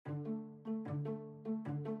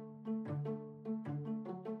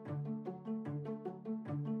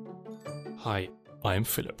Hi, I'm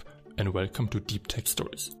Philip, and welcome to Deep Tech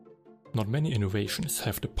Stories. Not many innovations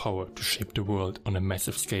have the power to shape the world on a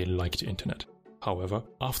massive scale like the internet. However,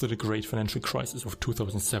 after the great financial crisis of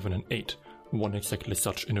 2007 and 8, one exactly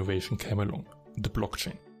such innovation came along, the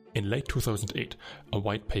blockchain. In late 2008, a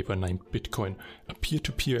white paper named Bitcoin, a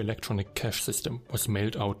peer-to-peer electronic cash system, was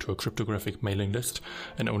mailed out to a cryptographic mailing list,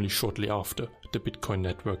 and only shortly after, the Bitcoin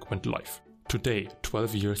network went live. Today,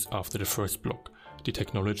 12 years after the first block, the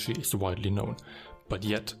technology is widely known, but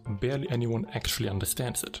yet barely anyone actually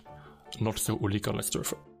understands it. Not so Uli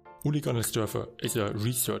Gallersdörfer. Uli Gallersdörfer is a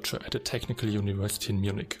researcher at the Technical University in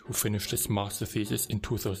Munich who finished his master thesis in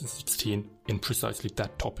 2016 in precisely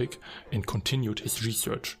that topic and continued his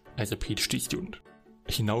research as a PhD student.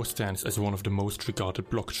 He now stands as one of the most regarded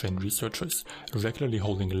blockchain researchers, regularly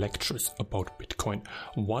holding lectures about Bitcoin,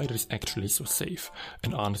 why it is actually so safe,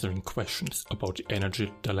 and answering questions about the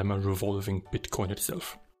energy dilemma revolving Bitcoin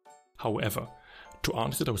itself. However, to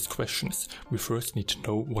answer those questions, we first need to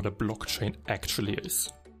know what a blockchain actually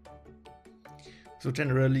is. So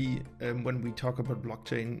generally, when we talk about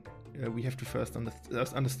blockchain, we have to first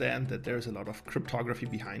understand that there is a lot of cryptography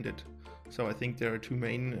behind it. So I think there are two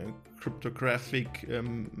main cryptographic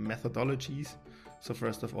methodologies. So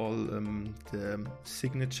first of all, the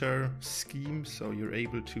signature scheme. So you're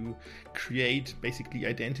able to create basically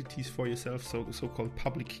identities for yourself, so-called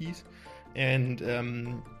public keys,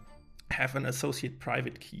 and have an associate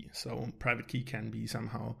private key. So private key can be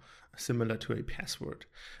somehow similar to a password.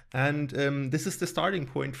 And this is the starting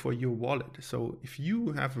point for your wallet. So if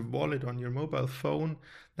you have a wallet on your mobile phone,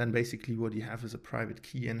 then basically what you have is a private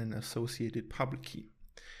key and an associated public key.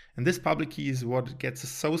 And this public key is what gets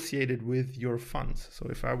associated with your funds. So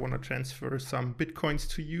if I want to transfer some Bitcoins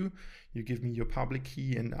to you, you give me your public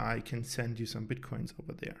key and I can send you some Bitcoins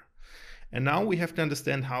over there. And now we have to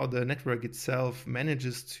understand how the network itself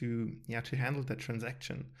manages to handle that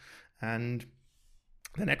transaction. And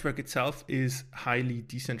the network itself is highly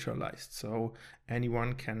decentralized. So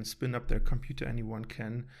anyone can spin up their computer, anyone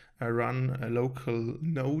can run a local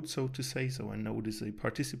node, so to say. So a node is a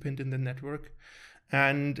participant in the network.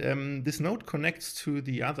 And this node connects to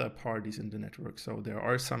the other parties in the network. So there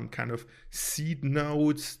are some kind of seed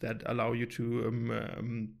nodes that allow you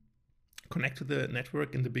to connect to the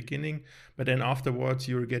network in the beginning, but then afterwards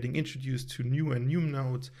you're getting introduced to new and new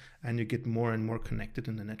nodes and you get more and more connected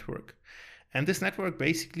in the network. And this network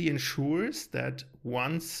basically ensures that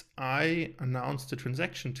once I announce the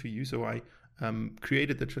transaction to you, so I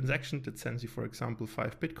created the transaction that sends you, for example,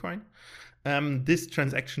 5 Bitcoin, this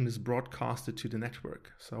transaction is broadcasted to the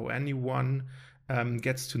network. So anyone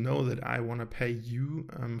gets to know that I want to pay you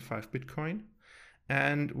 5 Bitcoin.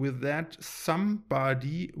 And with that,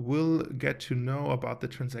 somebody will get to know about the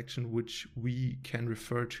transaction, which we can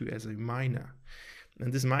refer to as a miner.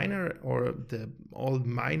 And this miner, or all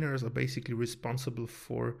miners, are basically responsible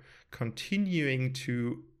for continuing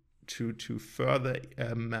to further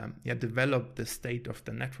develop the state of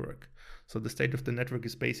the network. So the state of the network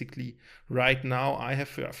is basically, right now I have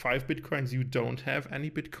 5 Bitcoins, you don't have any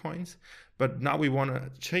Bitcoins, but now we want to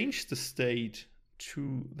change the state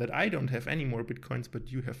to that I don't have any more Bitcoins,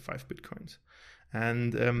 but you have 5 Bitcoins.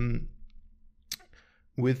 And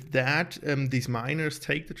with that, these miners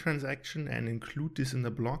take the transaction and include this in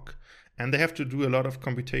the block. And they have to do a lot of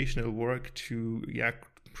computational work to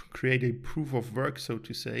create a proof of work, so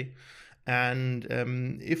to say. And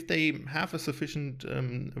if they have a sufficient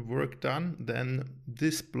work done, then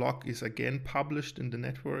this block is again published in the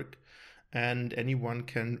network. And anyone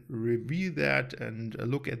can review that and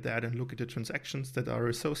look at that and look at the transactions that are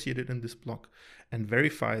associated in this block and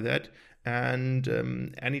verify that. And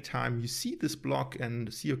anytime you see this block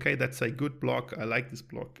and see, okay, that's a good block, I like this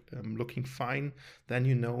block, looking fine, then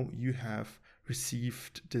you know you have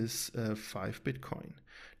received this 5 Bitcoin.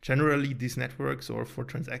 Generally, these networks, or for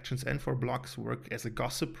transactions and for blocks, work as a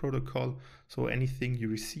gossip protocol. So anything you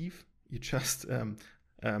receive, you just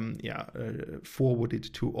forward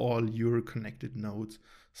it to all your connected nodes,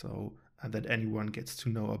 so that anyone gets to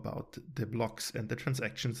know about the blocks and the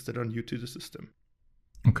transactions that are new to the system.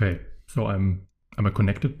 Okay, so am I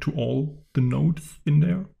connected to all the nodes in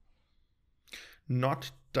there?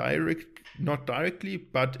 Not directly,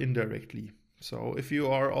 but indirectly. So if you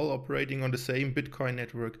are all operating on the same Bitcoin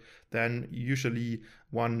network, then usually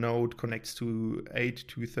one node connects to 8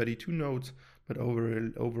 to 32 nodes. But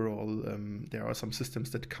overall, there are some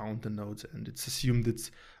systems that count the nodes, and it's assumed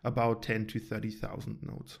it's about 10 to 30,000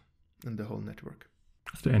 nodes in the whole network.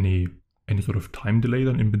 Is there any sort of time delay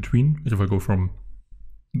then in between? As if I go from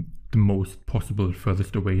the most possible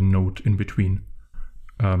furthest away node in between,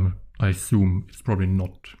 I assume it's probably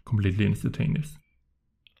not completely instantaneous.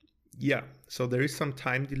 Yeah, so there is some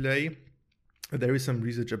time delay. There is some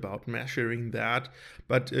research about measuring that,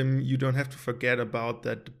 but you don't have to forget about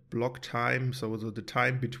that block time. So the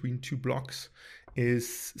time between two blocks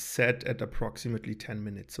is set at approximately 10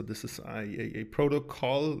 minutes. So this is a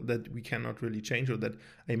protocol that we cannot really change, or that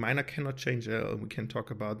a miner cannot change. We can talk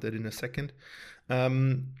about that in a second.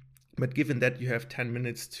 But given that you have 10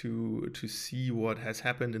 minutes to see what has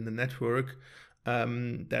happened in the network,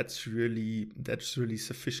 that's really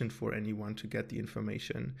sufficient for anyone to get the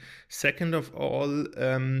information. Second of all,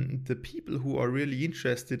 the people who are really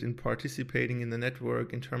interested in participating in the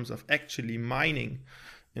network in terms of actually mining,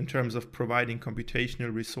 in terms of providing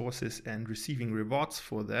computational resources and receiving rewards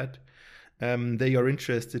for that, they are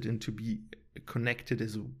interested in to be connected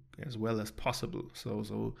as well as possible.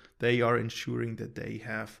 So they are ensuring that they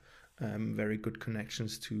have very good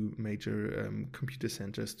connections to major computer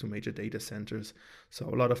centers, to major data centers. So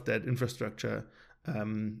a lot of that infrastructure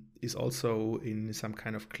is also in some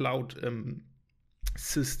kind of cloud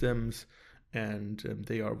systems, and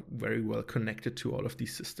they are very well connected to all of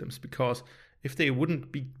these systems, because if they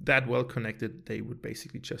wouldn't be that well connected, they would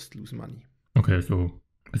basically just lose money. Okay, so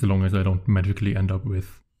as long as I don't magically end up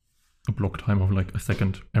with a block time of like a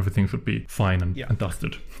second, everything should be fine and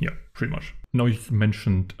dusted. Yeah, pretty much. Now you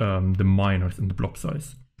mentioned the miners and the block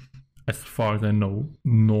size. As far as I know,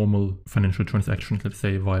 normal financial transactions, let's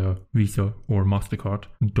say via Visa or MasterCard,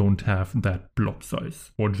 don't have that block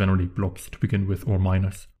size, or generally blocks to begin with, or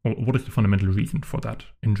miners. Or what is the fundamental reason for that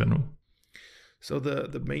in general? So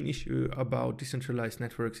the main issue about decentralized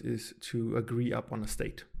networks is to agree upon a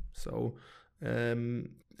state. So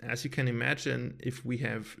as you can imagine, if we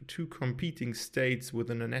have two competing states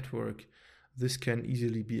within a network, this can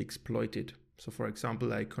easily be exploited. So for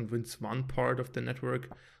example, I convince one part of the network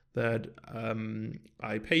that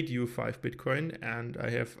I paid you 5 Bitcoin, and I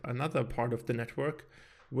have another part of the network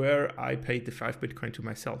where I paid the 5 Bitcoin to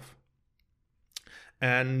myself.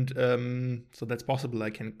 And so that's possible. I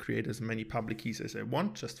can create as many public keys as I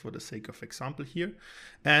want, just for the sake of example here.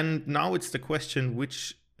 And now it's the question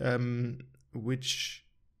which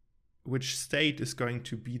state is going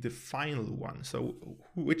to be the final one. So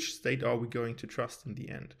which state are we going to trust in the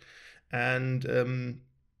end? And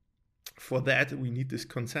for that, we need this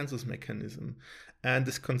consensus mechanism. And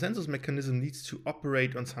this consensus mechanism needs to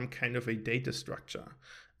operate on some kind of a data structure.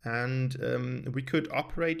 And we could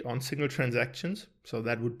operate on single transactions. So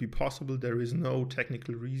that would be possible. There is no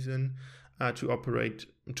technical reason to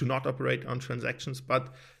not operate on transactions.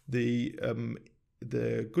 But the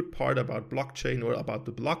good part about blockchain, or about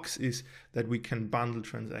the blocks, is that we can bundle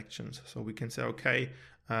transactions. So we can say, okay,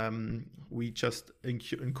 we just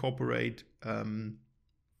incorporate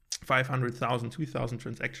 500,000, 2,000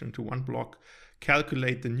 transactions into one block,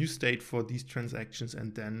 calculate the new state for these transactions,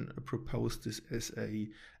 and then propose this as a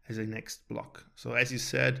next block. So as you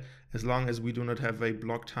said, as long as we do not have a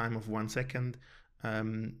block time of 1 second,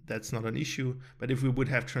 that's not an issue. But if we would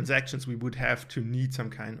have transactions, we would have to need some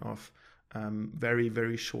kind of very,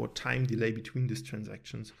 very short time delay between these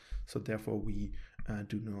transactions. So therefore, we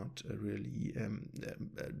do not really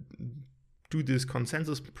do this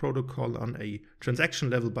consensus protocol on a transaction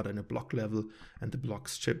level, but on a block level, and the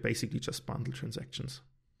blocks basically just bundle transactions.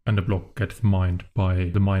 And the block gets mined by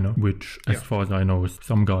the miner, which, as far as I know, is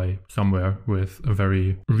some guy somewhere with a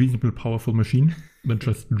very reasonable, powerful machine that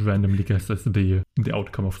just randomly guesses the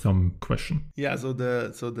outcome of some question. Yeah. So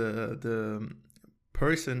the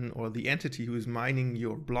person or the entity who is mining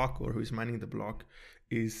your block, or who is mining the block,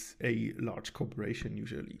 is a large corporation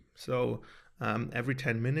usually. So every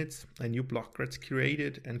 10 minutes, a new block gets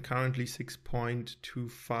created, and currently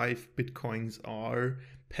 6.25 Bitcoins are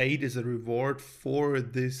paid as a reward for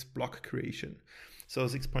this block creation. So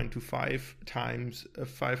 6.25 times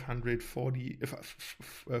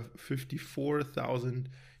 54,000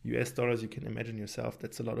 US dollars, you can imagine yourself,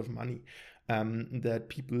 that's a lot of money that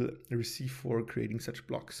people receive for creating such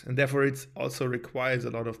blocks. And therefore, it also requires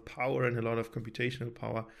a lot of power and a lot of computational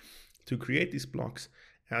power to create these blocks.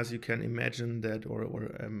 As you can imagine that, or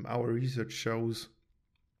our research shows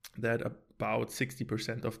that about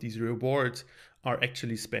 60% of these rewards are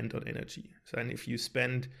actually spent on energy. So, and if you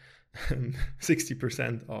spend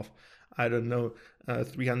 60% of, I don't know,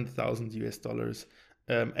 300,000 US dollars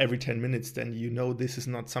every 10 minutes, then you know this is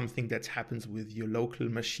not something that happens with your local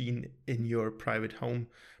machine in your private home,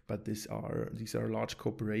 but these are large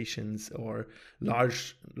corporations or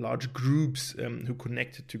large groups who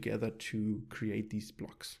connected together to create these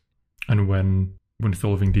blocks. And when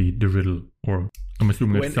solving the riddle, or I'm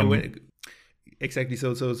assuming exactly.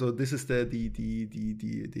 So this is the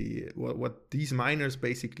what these miners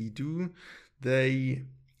basically do. They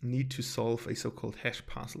need to solve a so-called hash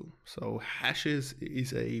puzzle. So hashes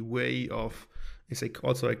is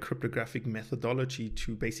also a cryptographic methodology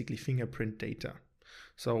to basically fingerprint data.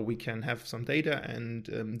 So we can have some data, and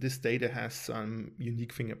this data has some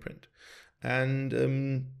unique fingerprint.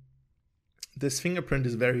 And this fingerprint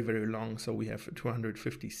is very, very long. So we have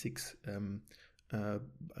 256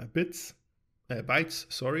 bytes,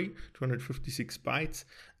 256 bytes.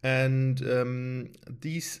 And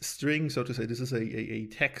these strings, so to say, this is a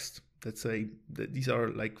text. These are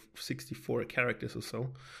like 64 characters or so.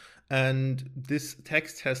 And this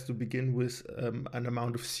text has to begin with an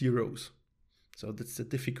amount of zeros. So that's the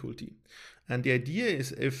difficulty. And the idea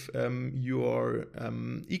is if you are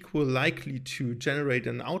equal likely to generate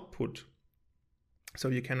an output, so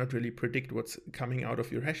you cannot really predict what's coming out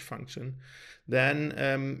of your hash function,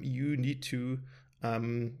 then you need to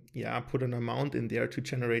put an amount in there to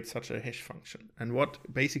generate such a hash function. And what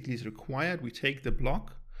basically is required, we take the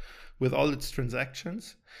block with all its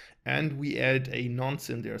transactions and we add a nonce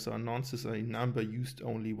in there. So a nonce is a number used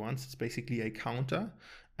only once. It's basically a counter.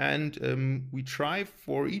 And we try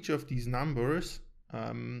for each of these numbers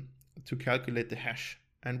to calculate the hash.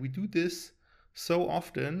 And we do this so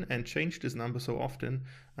often and change this number so often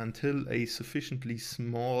until a sufficiently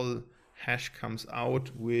small hash comes out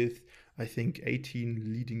with, I think,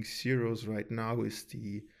 18 leading zeros right now is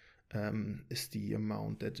the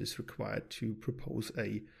amount that is required to propose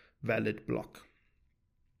a valid block.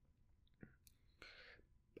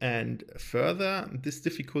 And further, this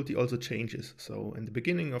difficulty also changes. So in the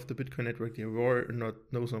beginning of the Bitcoin network, there were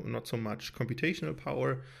not so much computational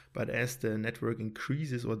power, but as the network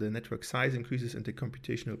increases or the network size increases and the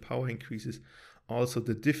computational power increases, also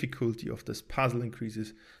the difficulty of this puzzle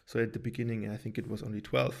increases. So at the beginning, I think it was only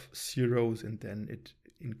 12 zeros, and then it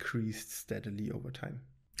increased steadily over time.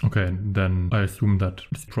 Okay, then I assume that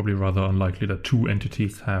it's probably rather unlikely that two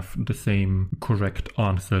entities have the same correct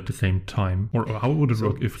answer at the same time. Or how would it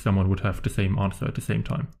work if someone would have the same answer at the same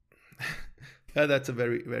time? That's a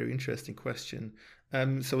very, very interesting question.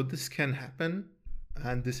 So this can happen,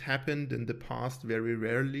 and this happened in the past very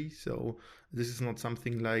rarely. So this is not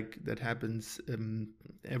something like that happens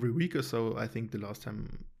every week or so. I think the last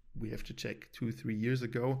time we have to check 2-3 years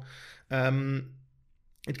ago.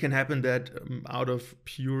 It can happen that out of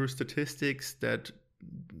pure statistics that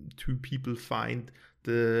two people find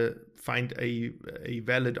a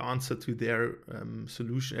valid answer to their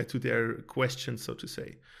solution, to their question, so to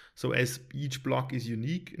say. So as each block is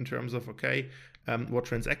unique in terms of, what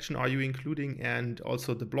transaction are you including, and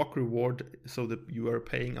also the block reward, so that you are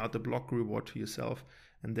paying out the block reward to yourself,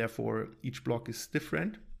 and therefore each block is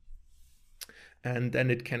different. And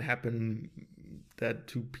then it can happen that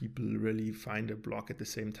two people really find a block at the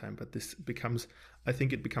same time. But I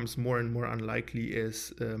think it becomes more and more unlikely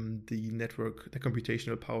as the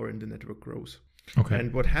computational power in the network grows. Okay.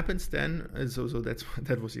 And what happens then, so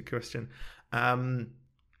that was your question.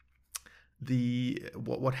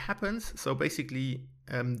 What happens, so basically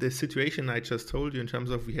the situation I just told you in terms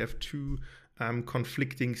of we have two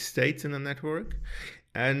conflicting states in the network,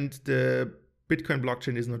 and the Bitcoin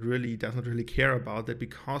blockchain does not really care about that,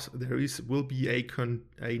 because will be a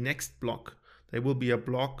next block. There will be a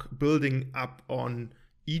block building up on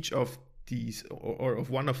each of these or of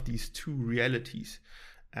one of these two realities,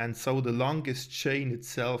 and so the longest chain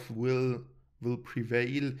itself will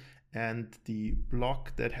prevail, and the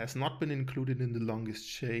block that has not been included in the longest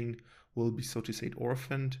chain will be, so to say,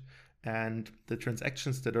 orphaned, and the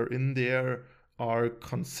transactions that are in there are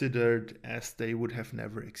considered as they would have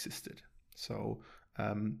never existed. So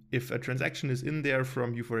if a transaction is in there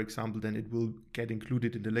from you, for example, then it will get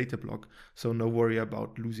included in the later block. So no worry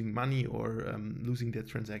about losing money or losing that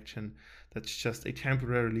transaction. That's just a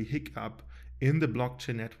temporary hiccup in the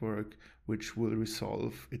blockchain network, which will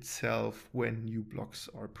resolve itself when new blocks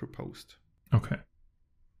are proposed. Okay.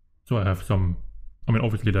 So I have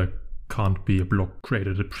obviously there can't be a block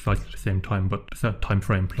created at precisely the same time, but it's a time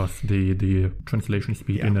frame plus the translation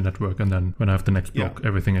speed in the network, and then when I have the next block,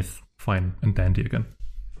 everything is fine and dandy again.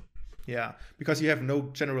 Yeah, because you have no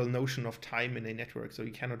general notion of time in a network, so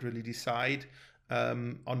you cannot really decide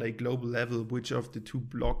on a global level which of the two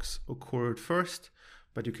blocks occurred first,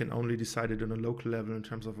 but you can only decide it on a local level in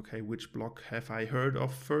terms of, which block have I heard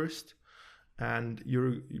of first? And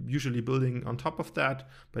you're usually building on top of that.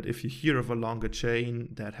 But if you hear of a longer chain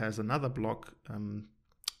that has another block,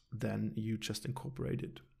 then you just incorporate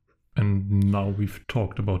it. And now we've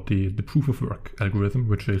talked about the proof of work algorithm,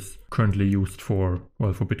 which is currently used for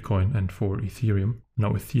Bitcoin and for Ethereum.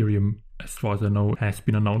 Now Ethereum, as far as I know, has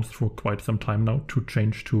been announced for quite some time now to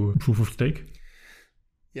change to proof of stake.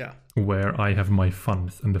 Yeah. Where I have my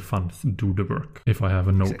funds and the funds do the work. If I have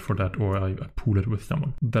a node Exactly. for that, or I pool it with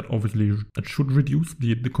someone, that obviously that should reduce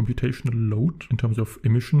the computational load in terms of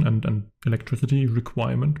emission and electricity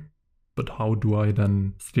requirement. But how do I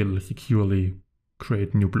then still securely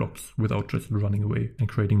create new blocks without just running away and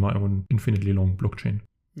creating my own infinitely long blockchain?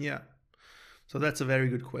 Yeah. So that's a very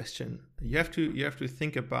good question. You have to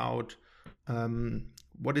think about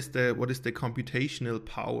what is the computational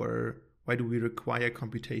power. Why do we require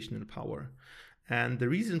computational power? And the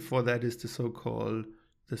reason for that is the so-called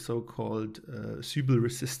Sybil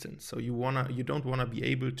resistance. So you don't wanna be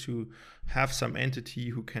able to have some entity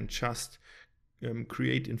who can just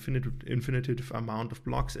create infinitive amount of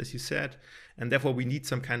blocks, as you said, and therefore we need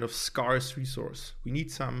some kind of scarce resource. We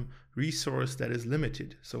need some resource that is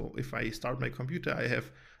limited. So if I start my computer, I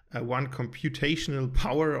have one computational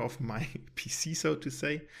power of my PC, so to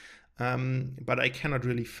say, but I cannot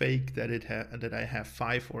really fake that I have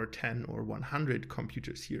 5 or 10 or 100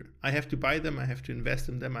 computers here. I have to buy them, I have to invest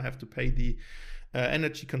in them, I have to pay the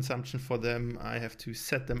energy consumption for them, I have to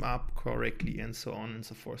set them up correctly, and so on and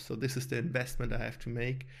so forth. So this is the investment I have to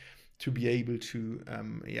make to be able to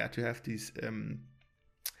to have this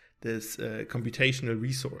computational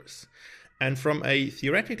resource. And from a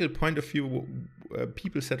theoretical point of view,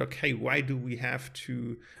 people said, okay, why do we have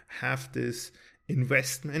to have this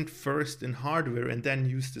investment first in hardware and then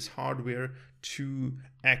use this hardware to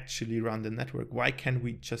actually run the network? Why can't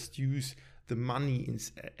we just use the money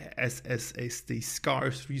as the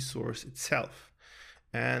scarce resource itself?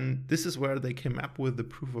 And this is where they came up with the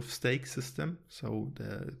proof of stake system, so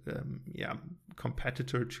the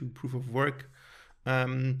competitor to proof of work,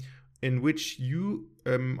 in which you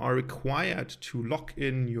are required to lock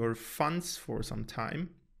in your funds for some time.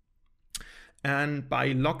 And by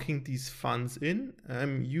locking these funds in,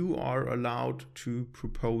 you are allowed to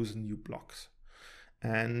propose new blocks.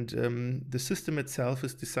 And the system itself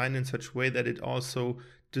is designed in such a way that it also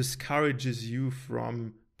discourages you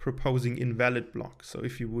from proposing invalid blocks. So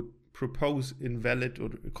if you would propose invalid or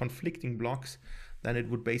conflicting blocks, then it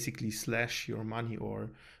would basically slash your money or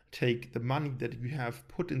take the money that you have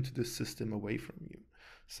put into the system away from you.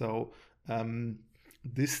 So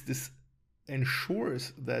this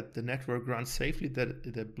ensures that the network runs safely,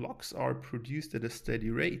 that the blocks are produced at a steady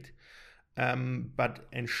rate, but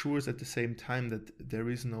ensures at the same time that there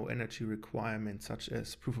is no energy requirement such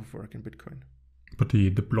as proof of work in Bitcoin. But the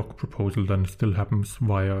block proposal then still happens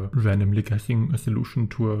via randomly guessing a solution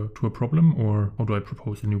to a problem, or how do I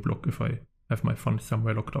propose a new block if I have my funds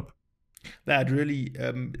somewhere locked up? That really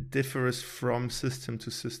differs from system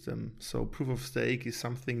to system. So proof of stake is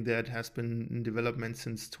something that has been in development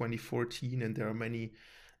since 2014, and there are many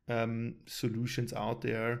solutions out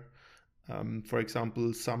there. For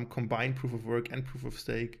example, some combine proof of work and proof of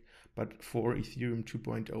stake, but for Ethereum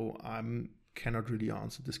 2.0, I cannot really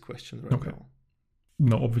answer this question right now.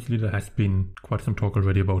 Now, obviously, there has been quite some talk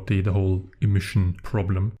already about the whole emission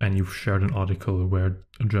problem, and you've shared an article where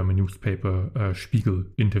a German newspaper, Spiegel,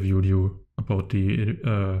 interviewed you about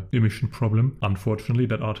the emission problem. Unfortunately,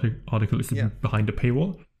 that article is behind a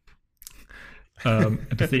paywall.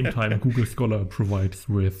 At the same time, Google Scholar provides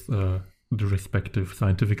with the respective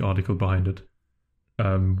scientific article behind it,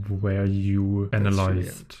 where you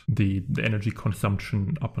analyzed the energy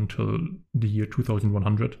consumption up until the year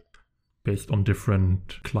 2100. Based on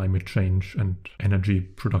different climate change and energy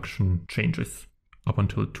production changes up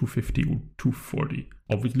until 250 or 240.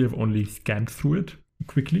 Obviously, I've only scanned through it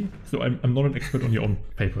quickly, so I'm not an expert on your own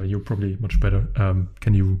paper. You're probably much better.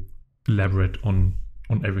 Can you elaborate on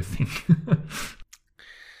everything?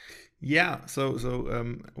 Yeah, so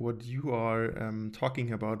what you are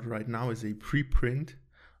talking about right now is a preprint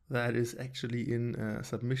that is actually in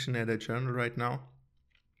submission at a journal right now.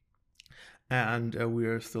 And we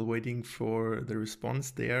are still waiting for the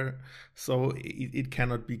response there. So it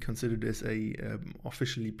cannot be considered as a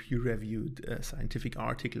officially peer-reviewed scientific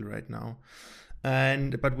article right now.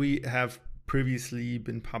 But we have previously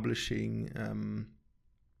been publishing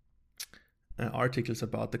articles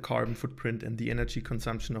about the carbon footprint and the energy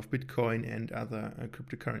consumption of Bitcoin and other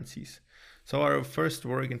cryptocurrencies. So our first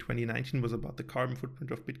work in 2019 was about the carbon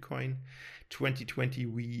footprint of Bitcoin. 2020,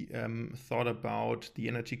 we thought about the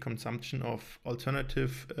energy consumption of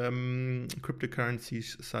alternative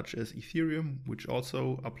cryptocurrencies such as Ethereum, which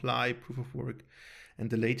also apply proof of work. And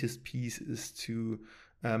the latest piece is to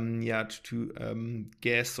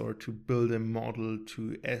guess or to build a model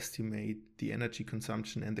to estimate the energy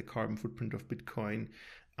consumption and the carbon footprint of Bitcoin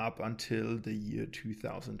up until the year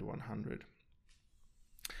 2100.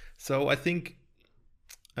 So I think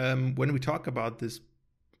when we talk about this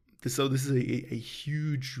this is a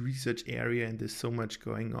huge research area, and there's so much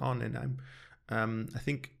going on. And I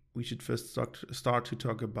think we should first start to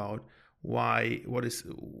talk about what is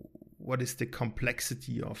the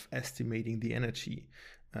complexity of estimating the energy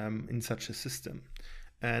in such a system.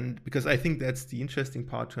 And because I think that's the interesting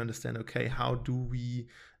part to understand, okay, how do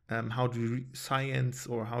science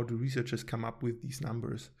or how do researchers come up with these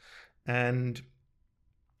numbers? And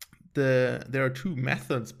there are two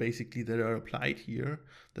methods basically that are applied here.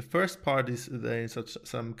 The first part is there is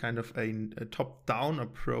some kind of a top-down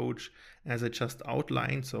approach, as I just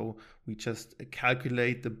outlined. So we just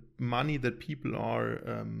calculate the money that people are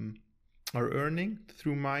earning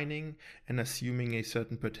through mining and assuming a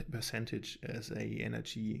certain percentage as a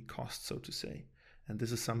energy cost, so to say. And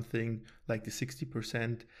this is something like the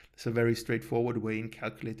 60%. It's a very straightforward way in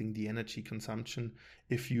calculating the energy consumption.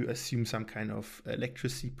 If you assume some kind of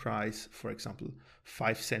electricity price, for example,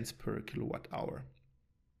 5 cents per kilowatt hour.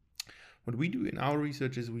 What we do in our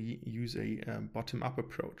research is we use a bottom-up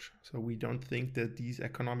approach. So we don't think that these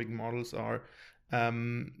economic models are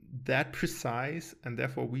that precise, and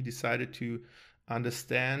therefore we decided to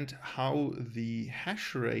understand how the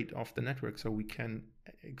hash rate of the network, so we can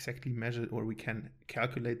exactly measure or we can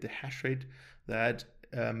calculate the hash rate that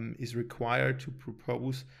is required to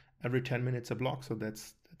propose every 10 minutes a block. So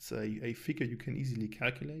that's a figure you can easily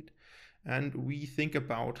calculate. And we think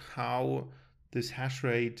about how this hash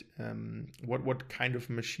rate, what kind of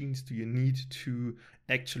machines do you need to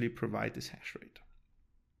actually provide this hash rate.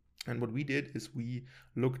 And what we did is we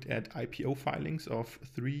looked at IPO filings of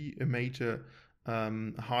 3 major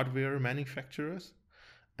hardware manufacturers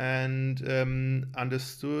and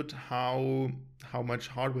understood how much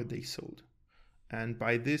hardware they sold. And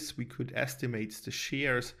by this, we could estimate the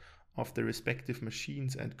shares of the respective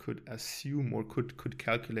machines and could assume or could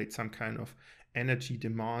calculate some kind of energy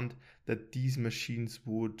demand that these machines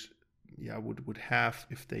would have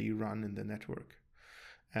if they run in the network.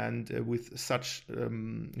 And with such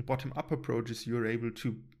bottom-up approaches, you're able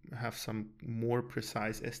to have some more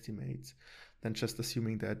precise estimates than just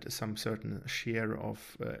assuming that some certain share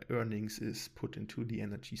of earnings is put into the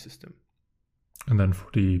energy system. And then for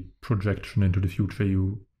the projection into the future,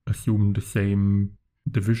 you assume the same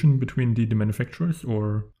division between the manufacturers,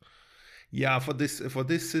 or? Yeah, this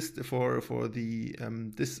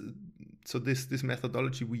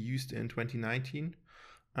methodology we used in 2019.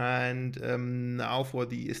 And now for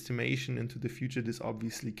the estimation into the future, this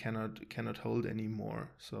obviously cannot hold anymore.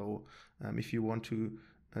 So if you want to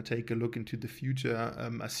take a look into the future,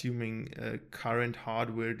 assuming current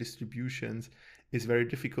hardware distributions is very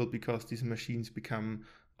difficult because these machines become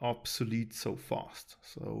obsolete so fast.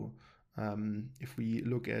 So if we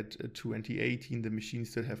look at 2018, the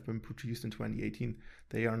machines that have been produced in 2018,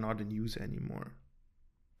 they are not in use anymore.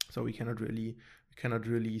 So we cannot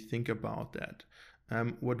really think about that.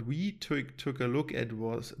 What we took a look at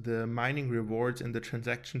was the mining rewards and the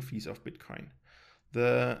transaction fees of Bitcoin.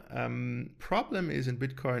 The problem is in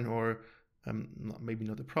Bitcoin, or maybe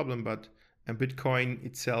not the problem, but Bitcoin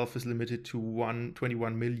itself is limited to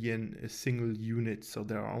 21 million single units. So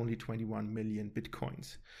there are only 21 million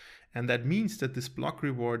Bitcoins. And that means that this block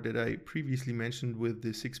reward that I previously mentioned with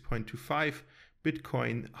the 6.25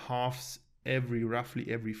 Bitcoin halves roughly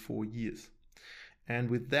every 4 years. And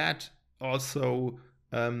with that, also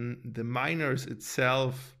the miners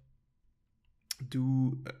itself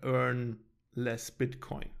do earn less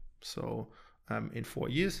Bitcoin. So in 4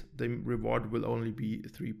 years, the reward will only be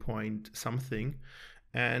 3 point something.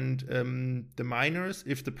 And the miners,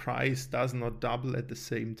 if the price does not double at the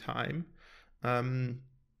same time,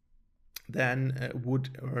 then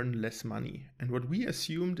would earn less money. And what we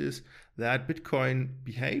assumed is that Bitcoin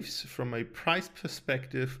behaves from a price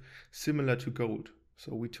perspective similar to gold.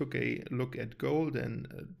 So we took a look at gold and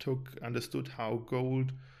understood how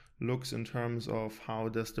gold looks in terms of how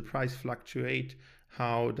does the price fluctuate,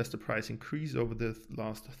 how does the price increase over the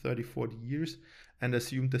last 30, 40 years, and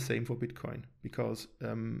assumed the same for Bitcoin, because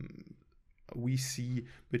we see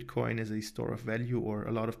Bitcoin as a store of value, or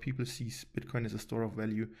a lot of people see Bitcoin as a store of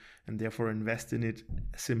value and therefore invest in it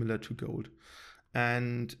similar to gold.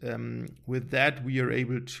 And with that, we are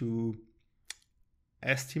able to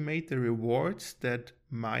estimate the rewards that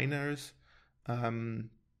miners earn,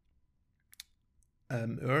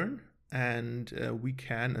 and we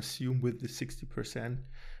can assume with the 60%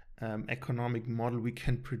 economic model, we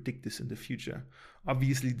can predict this in the future.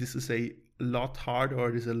 Obviously, this is a lot harder, or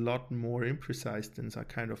it is a lot more imprecise than some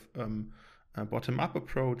kind of bottom-up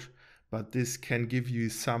approach, but this can give you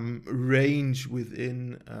some range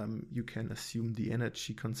within you can assume the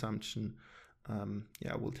energy consumption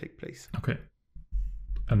will take place. Okay.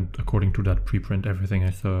 and according to that preprint, everything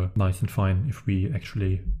is nice and fine if we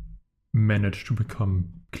actually manage to become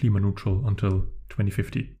climate neutral until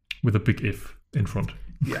 2050 with a big if in front.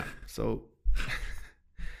 Yeah, so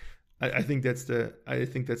I think that's the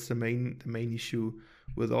main issue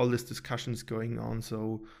with all these discussions going on.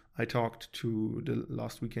 So I talked to the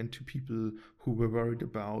last weekend to people who were worried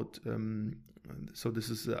about. So this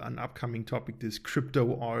is an upcoming topic: this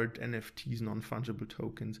crypto art, NFTs, non-fungible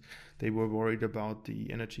tokens. They were worried about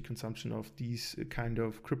the energy consumption of these kind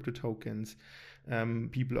of crypto tokens.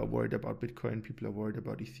 People are worried about Bitcoin. People are worried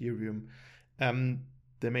about Ethereum.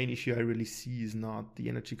 The main issue I really see is not the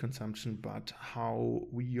energy consumption, but how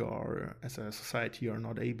we are, as a society, are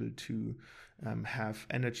not able to have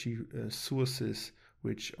energy sources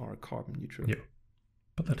which are carbon neutral. Yeah,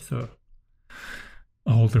 but that's a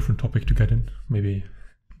whole different topic to get in. Maybe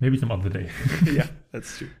some other day. Yeah,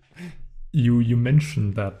 that's true. You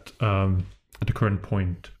mentioned that at the current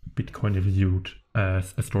point, Bitcoin is viewed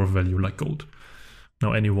as a store of value like gold.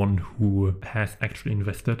 Now, anyone who has actually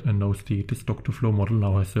invested and knows the stock-to-flow model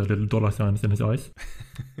now has little dollar signs in his eyes.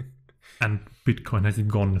 And Bitcoin has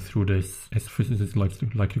gone through this, as physicists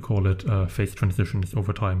like to call it, phase transitions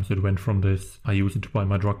over time. So it went from this, I use it to buy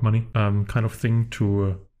my drug money kind of thing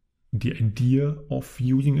to the idea of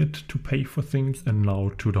using it to pay for things, and now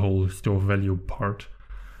to the whole store of value part.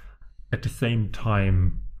 At the same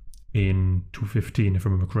time, in 2015, if I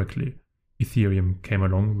remember correctly, Ethereum came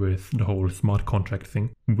along with the whole smart contract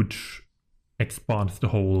thing, which expands the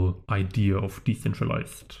whole idea of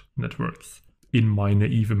decentralized networks. In my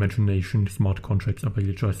naive imagination, smart contracts are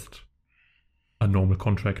really just a normal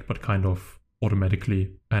contract, but kind of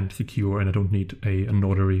automatically and secure, and I don't need a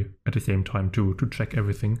notary at the same time to check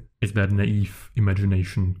everything. Is that naive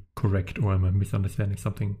imagination correct, or am I misunderstanding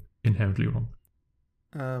something inherently wrong?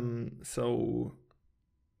 So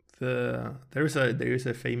there is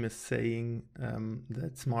a famous saying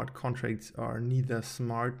that smart contracts are neither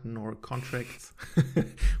smart nor contracts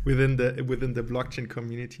within the blockchain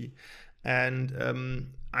community,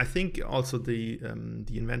 and I think also the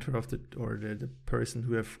inventor of the person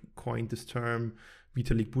who have coined this term,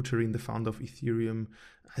 Vitalik Buterin, the founder of Ethereum,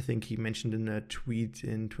 I think he mentioned in a tweet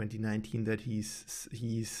in 2019 that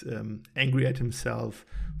he's angry at himself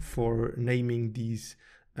for naming these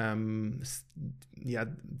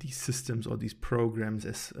systems or these programs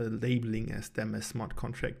as labeling them as smart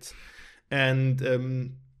contracts,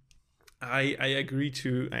 and I agree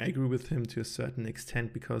with him to a certain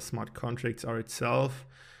extent, because smart contracts are itself,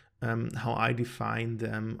 how I define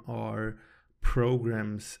them, are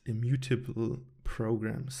programs, immutable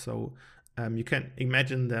programs. So you can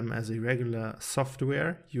imagine them as a regular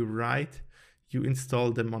software. You write, you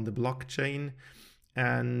install them on the blockchain,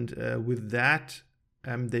 and with that,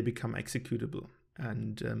 they become executable,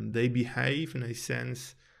 and they behave in a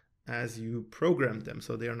sense as you program them.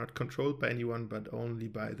 So they are not controlled by anyone, but only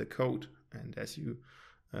by the code. And as you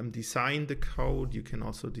design the code, you can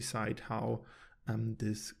also decide how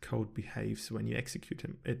this code behaves when you execute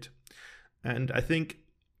it. And I think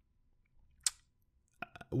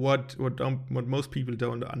what most people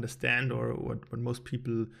don't understand, or what most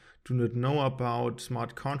people do not know about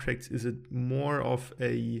smart contracts, is it's more of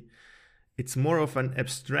an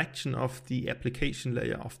abstraction of the application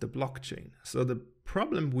layer of the blockchain. So the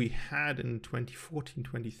problem we had in 2014,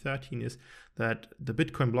 2013 is that the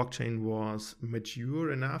Bitcoin blockchain was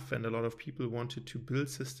mature enough, and a lot of people wanted to build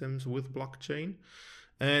systems with blockchain.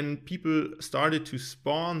 And people started to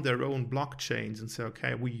spawn their own blockchains and say,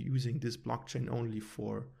 okay, we're using this blockchain only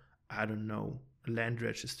for, I don't know, land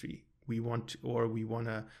registry. We want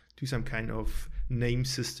to do some kind of name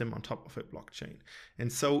system on top of a blockchain.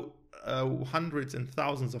 And so hundreds and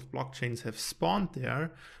thousands of blockchains have spawned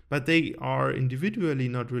there, but they are individually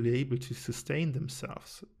not really able to sustain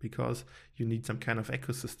themselves, because you need some kind of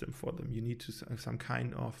ecosystem for them. You need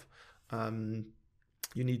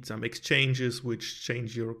you need some exchanges which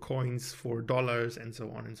change your coins for dollars, and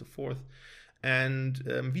so on and so forth. And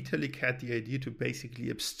Vitalik had the idea to basically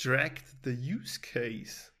abstract the use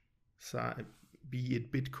case, so be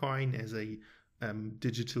it Bitcoin as a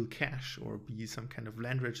digital cash, or be some kind of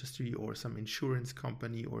land registry, or some insurance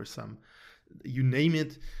company, or some, you name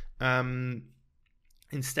it.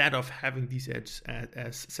 Instead of having these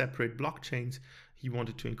as separate blockchains, he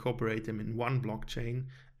wanted to incorporate them in one blockchain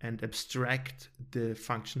and abstract the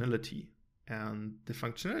functionality. And the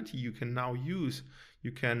functionality you can now use,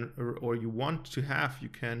 you can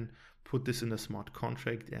put this in a smart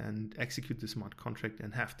contract and execute the smart contract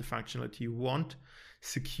and have the functionality you want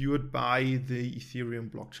secured by the Ethereum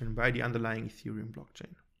blockchain, by the underlying Ethereum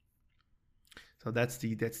blockchain. So that's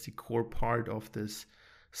the core part of this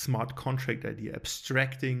smart contract idea,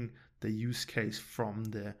 abstracting the use case from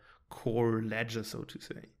the core ledger, so to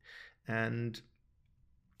say. And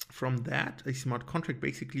from that, a smart contract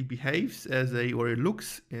basically behaves or it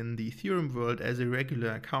looks in the Ethereum world as a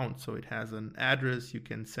regular account. So it has an address, you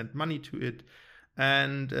can send money to it.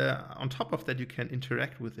 And on top of that, you can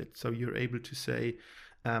interact with it. So you're able to say,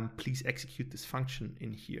 please execute this function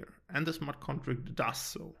in here. And the smart contract does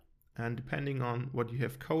so. And depending on what you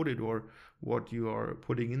have coded or what you are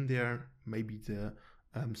putting in there, maybe the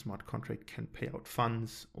smart contract can pay out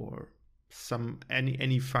funds or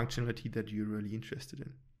any functionality that you're really interested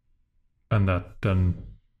in. And that then,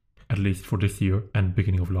 at least for this year and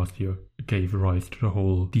beginning of last year, gave rise to the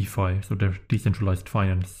whole DeFi, so the decentralized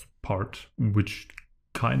finance part, which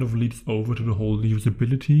kind of leads over to the whole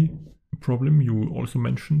usability problem you also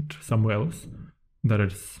mentioned somewhere else, that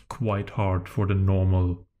it's quite hard for the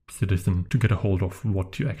normal citizen to get a hold of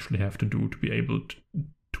what you actually have to do to be able to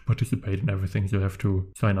participate in everything. So you have to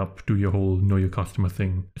sign up, do your whole know your customer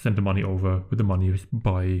thing, send the money over, with the money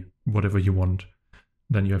buy whatever you want.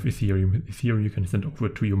 Then you have Ethereum. Ethereum you can send over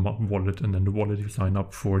to your wallet, and then the wallet you sign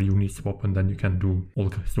up for Uniswap, and then you can do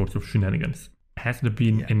all sorts of shenanigans. Has there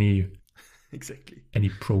been any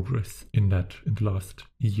progress in that in the last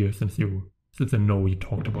year since I know you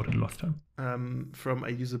talked about it last time? From a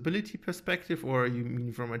usability perspective, or you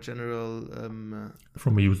mean from a general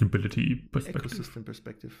from a usability perspective, ecosystem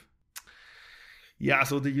perspective? Yeah,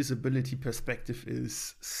 so the usability perspective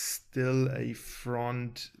is still a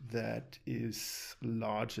front that is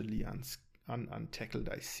largely untackled,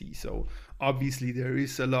 I see. So obviously there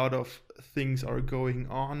is a lot of things are going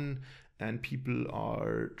on, and people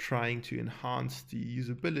are trying to enhance the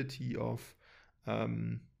usability of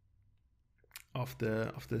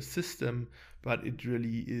the system, but it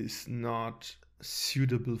really is not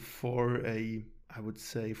suitable for an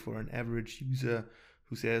average user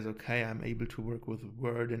who says, okay, I'm able to work with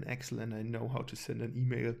Word and Excel and I know how to send an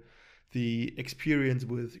email. The experience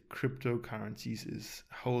with cryptocurrencies is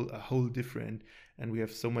a whole different, and we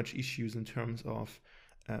have so much issues in terms of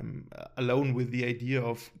alone with the idea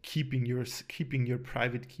of keeping your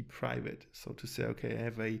private key private. So to say, okay,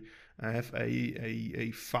 I have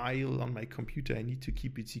a file on my computer, I need to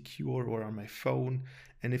keep it secure, or on my phone,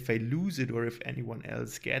 and if I lose it or if anyone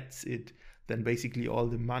else gets it, then basically all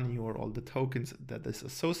the money or all the tokens that is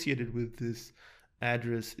associated with this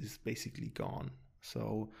address is basically gone.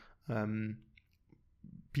 So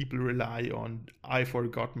people rely on, I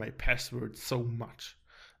forgot my password so much.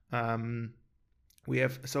 We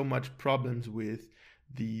have so much problems with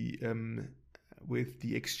the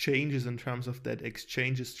exchanges in terms of that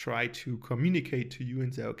exchanges try to communicate to you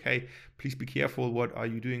and say, okay, please be careful. What are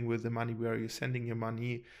you doing with the money? Where are you sending your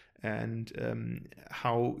money? And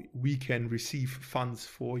how we can receive funds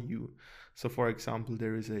for you. So for example,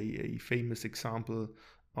 there is a famous example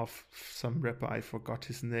of some rapper, I forgot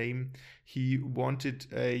his name. He wanted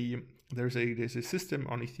there's a system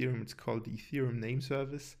on Ethereum, it's called the Ethereum name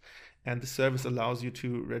service. And the service allows you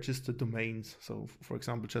to register domains. So for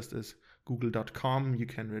example, just as google.com, you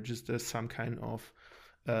can register some kind of,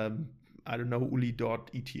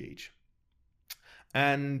 uli.eth.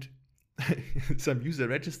 And some user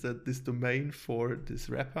registered this domain for this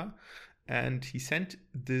rapper, and he sent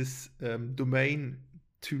this domain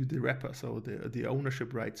to the rapper. So the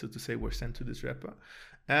ownership rights, so to say, were sent to this rapper.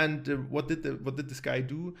 And what did this guy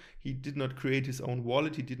do? He did not create his own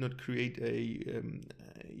wallet. He did not create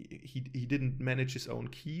he didn't manage his own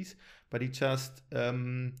keys, but he just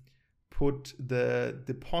put the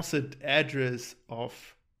deposit address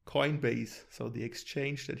of Coinbase, so the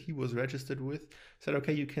exchange that he was registered with, said,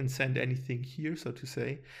 okay, you can send anything here, so to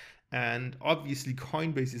say. And obviously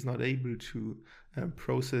Coinbase is not able to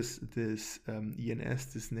process this ENS,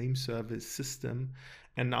 this name service system.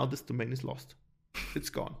 And now this domain is lost. It's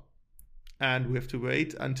gone. And we have to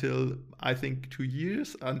wait until, I think, 2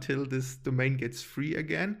 years until this domain gets free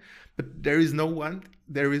again. But there is no one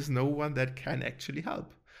that can actually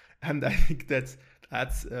help. And I think that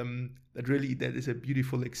is a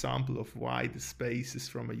beautiful example of why the space is,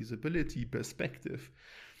 from a usability perspective,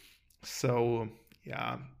 so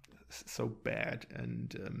bad.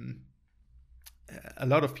 And a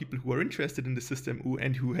lot of people who are interested in the system who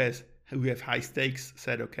have high stakes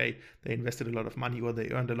said, okay, they invested a lot of money or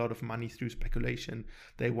they earned a lot of money through speculation.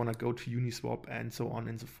 They want to go to Uniswap and so on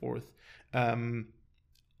and so forth.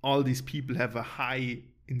 All these people have a high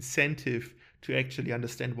incentive to actually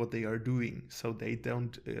understand what they are doing, so they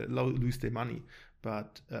don't lose their money.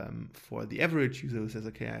 But for the average user who says,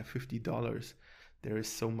 okay, I have $50, there is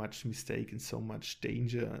so much mistake and so much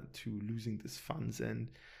danger to losing these funds. And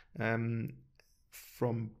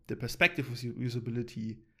from the perspective of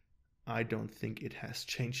usability, I don't think it has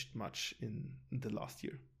changed much in the last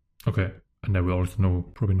year. Okay, and there will also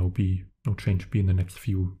probably no change be in the next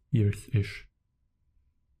few years-ish.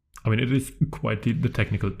 I mean, it is quite the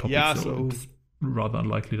technical topic, so it's rather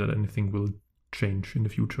unlikely that anything will change in the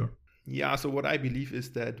future. Yeah, so what I believe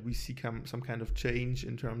is that we see some kind of change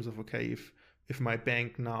in terms of, okay, if my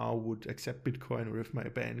bank now would accept Bitcoin, or if my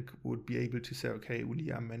bank would be able to say, okay,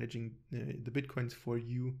 Uli, I'm managing the Bitcoins for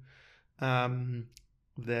you,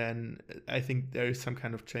 then I think there is some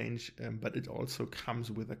kind of change, but it also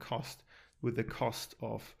comes with a cost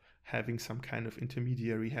of having some kind of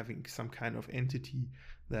intermediary, having some kind of entity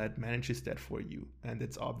that manages that for you, and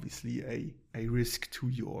it's obviously a risk to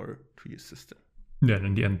your system. Yeah, and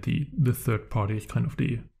in the end, the third party is kind of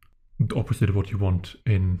the opposite of what you want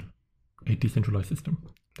in a decentralized system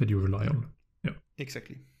that you rely on. Yeah,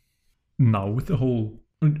 exactly. Now, with the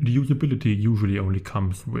usability usually only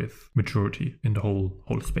comes with maturity in the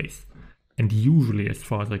whole space. And usually, as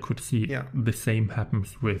far as I could see, the same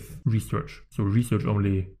happens with research. So research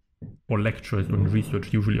only, or lectures on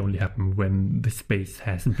research usually only happen when the space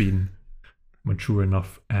has been mature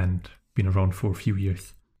enough and been around for a few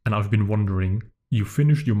years. And I've been wondering, you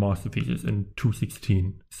finished your master thesis in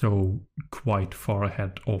 2016, so quite far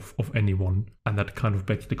ahead of anyone. And that kind of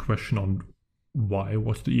begs the question on why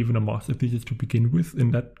was there even a master thesis to begin with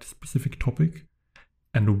in that specific topic?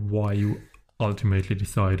 And why you ultimately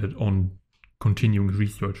decided on continuing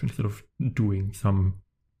research instead of doing some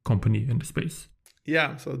company in the space?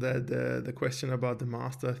 Yeah, so the question about the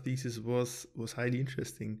master thesis was highly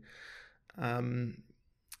interesting.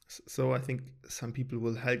 So I think some people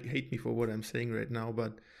will hate me for what I'm saying right now,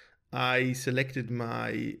 but I selected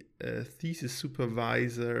my thesis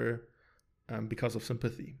supervisor because of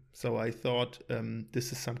sympathy. So I thought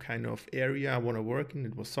this is some kind of area I want to work in.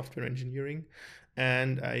 It was software engineering.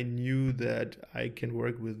 And I knew that I can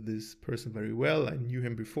work with this person very well. I knew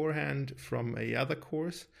him beforehand from a other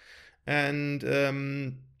course. And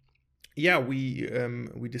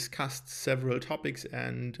we discussed several topics,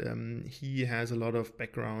 and he has a lot of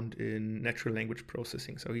background in natural language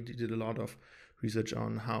processing. So he did a lot of research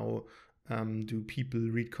on how do people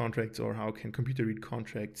read contracts, or how can computer read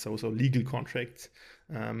contracts, so legal contracts.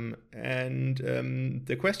 The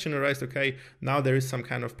question arises, okay, now there is some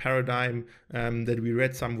kind of paradigm that we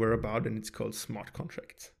read somewhere about, and it's called smart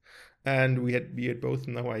contracts. And we had both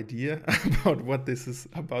no idea about what this is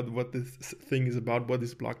about, what this thing is about, what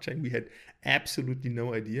is blockchain. We had absolutely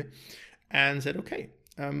no idea, and said, okay,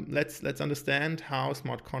 let's understand how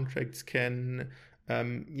smart contracts can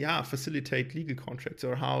facilitate legal contracts,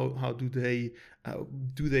 or how do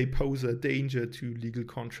they pose a danger to legal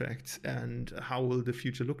contracts, and how will the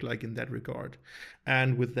future look like in that regard?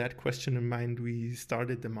 And with that question in mind, we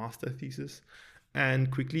started the master thesis, and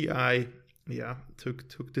quickly I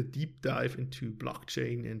took the deep dive into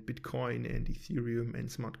blockchain and Bitcoin and Ethereum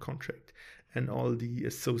and smart contract and all the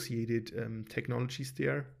associated technologies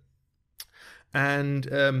there. And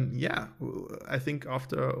I think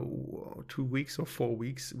after 2 weeks or 4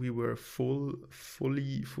 weeks, we were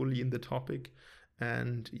fully in the topic,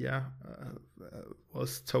 and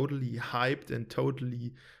was totally hyped and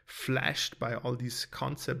totally flashed by all these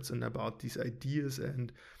concepts and about these ideas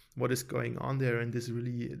and what is going on there. And this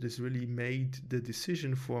really made the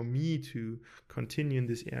decision for me to continue in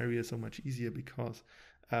this area so much easier, because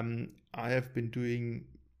I have been doing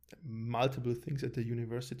multiple things at the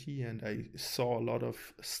university, and I saw a lot of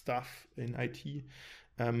stuff in IT,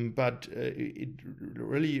 but it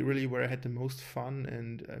really where I had the most fun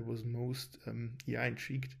and I was most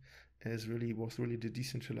intrigued was really the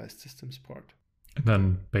decentralized systems part. And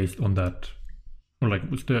then based on that,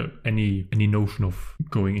 was there any notion of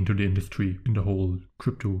going into the industry in the whole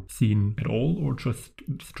crypto scene at all, or just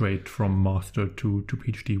straight from master to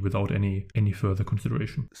PhD without any further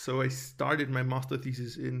consideration? So I started my master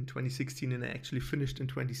thesis in 2016, and I actually finished in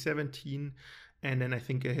 2017. And then I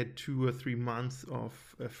think I had 2 or 3 months of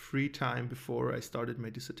free time before I started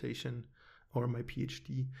my dissertation or my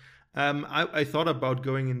PhD. I thought about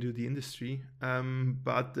going into the industry,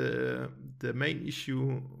 but the main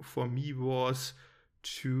issue for me was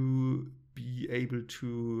to be able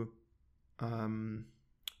to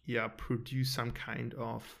produce some kind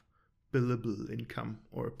of billable income,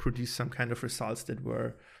 or produce some kind of results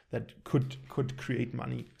that could create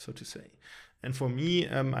money, so to say. And for me,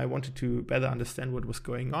 I wanted to better understand what was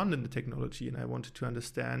going on in the technology, and I wanted to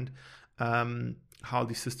understand how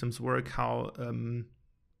these systems work, how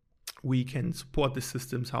we can support the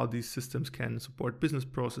systems, how these systems can support business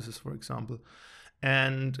processes, for example.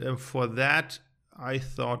 And for that, I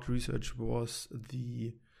thought research was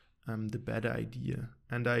the the better idea.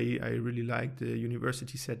 And I really liked the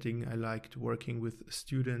university setting. I liked working with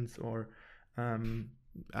students, or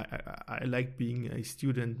I liked being a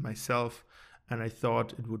student myself. And I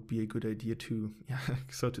thought it would be a good idea to,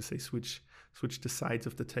 so to say, switch the sides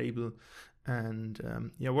of the table and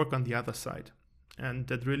work on the other side. And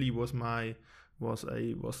that really was I was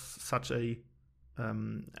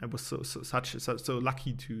so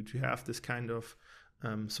lucky to have this kind of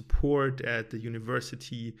support at the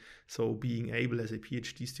university. So being able as a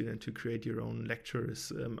PhD student to create your own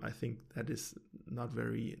lectures, I think that is not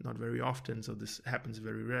very often. So this happens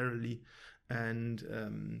very rarely, and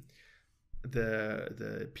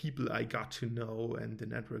the people I got to know and the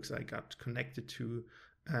networks I got connected to,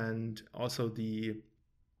 and also the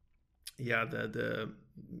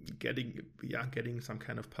getting some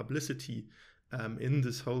kind of publicity in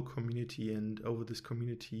this whole community and over this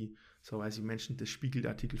community. So as you mentioned, the Spiegel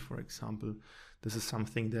article, for example, this is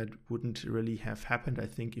something that wouldn't really have happened, I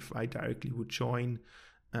think, if I directly would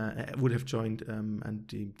have joined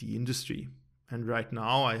and the industry. And right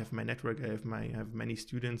now I have my network, I have many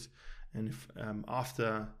students, and if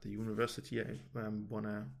after the university I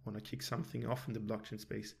wanna kick something off in the blockchain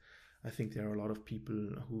space, I think there are a lot of people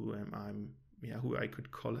who who I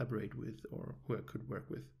could collaborate with or who I could work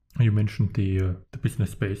with. You mentioned the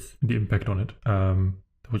business space, the impact on it.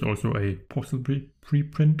 There was also a possibly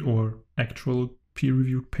preprint or actual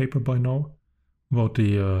peer-reviewed paper by now about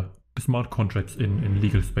the smart contracts in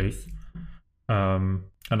legal space. And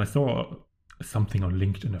I saw something on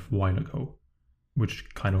LinkedIn a while ago,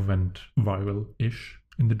 which kind of went viral-ish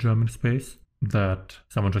in the German space, that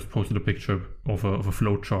someone just posted a picture of a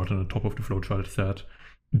flowchart, and on the top of the flowchart it said,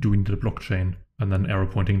 doing the blockchain, and then arrow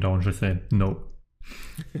pointing down just saying, no.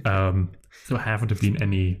 So has there been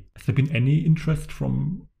any interest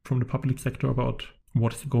from the public sector about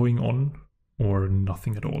what's going on, or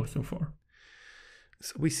nothing at all so far?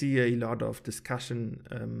 So we see a lot of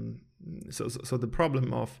discussion. So the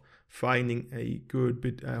problem of finding a good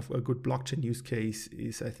blockchain use case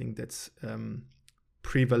is, I think that's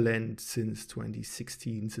prevalent since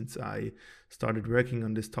 2016. Since I started working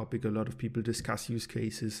on this topic, a lot of people discuss use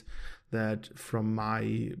cases that, from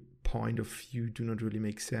my point of view, do not really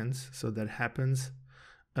make sense. So that happens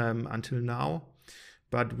until now.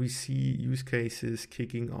 But we see use cases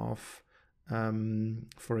kicking off,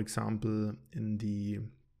 for example, in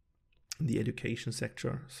the education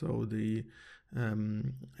sector. So the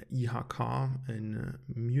IHK in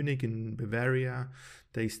Munich in Bavaria,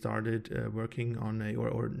 they started working on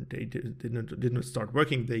or they did not start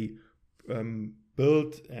working. They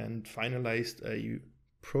built and finalized a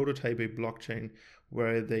prototype, a blockchain,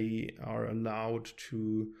 where they are allowed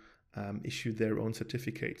to issue their own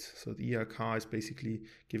certificates. So the IHK is basically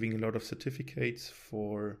giving a lot of certificates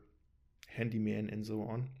for handyman and so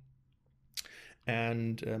on.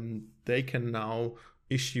 And they can now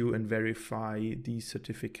issue and verify these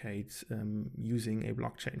certificates using a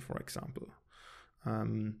blockchain, for example.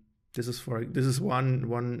 This is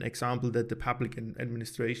one example that the public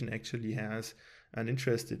administration actually has an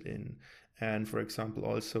interested in. And for example,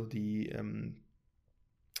 also the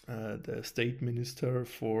state minister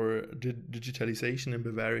for digitalization in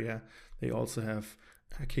Bavaria, they also have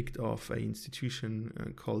kicked off an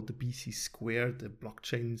institution called the BC Square, the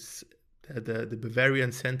blockchains, the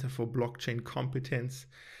Bavarian Center for Blockchain Competence,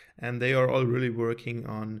 and they are all really working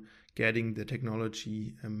on getting the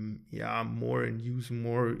technology more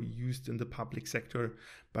used in the public sector.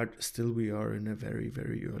 But still, we are in a very,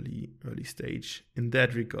 very early stage in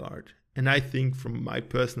that regard. And I think, from my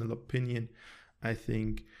personal opinion, I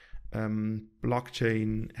think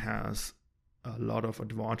blockchain has a lot of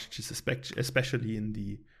advantages, especially in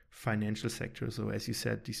the financial sector. So as you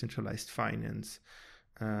said, decentralized finance,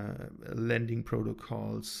 lending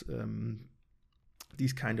protocols,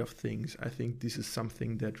 these kind of things. I think this is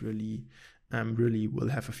something that really will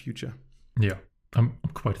have a future. Yeah, I'm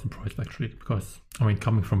quite surprised actually, because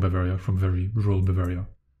coming from Bavaria, from very rural Bavaria,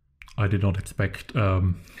 I did not expect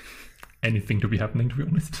anything to be happening, to be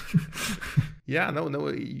honest. Yeah, no,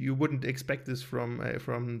 you wouldn't expect this from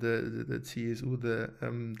the CSU,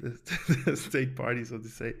 the state party, so to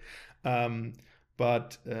say.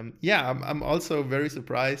 But I'm also very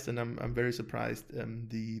surprised, and I'm very surprised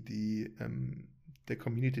the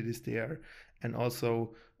community is there, and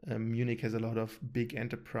also Munich has a lot of big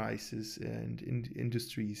enterprises and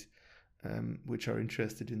industries which are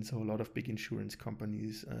interested in. So a lot of big insurance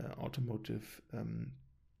companies, automotive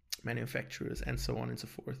manufacturers, and so on and so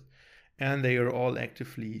forth, and they are all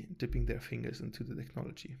actively dipping their fingers into the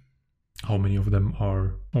technology. How many of them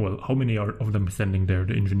are sending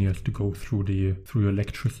the engineers to go through your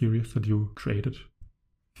lecture series that you created?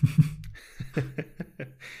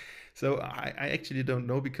 So I actually don't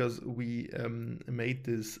know, because we made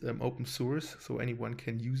this open source so anyone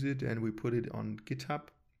can use it, and we put it on GitHub.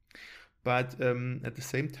 But at the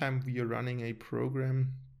same time, we are running a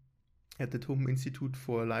program at the TOEM Institute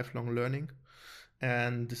for Lifelong Learning.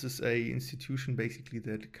 And this is a institution basically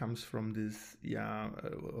that comes from this,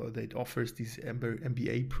 that offers these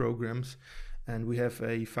MBA programs. And we have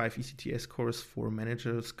a 5 ECTS course for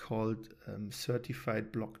managers called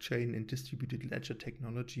Certified Blockchain and Distributed Ledger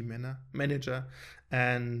Technology Manager.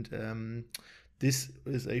 And this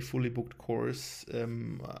is a fully booked course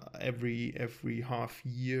every half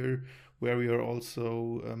year, where we are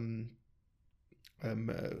also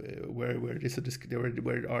where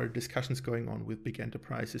are discussions going on with big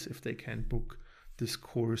enterprises if they can book this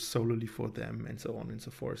course solely for them, and so on and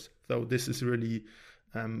so forth. So this is really,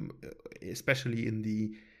 especially in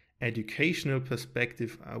the educational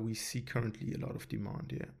perspective, we see currently a lot of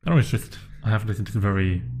demand. Yeah. No, it's just I have this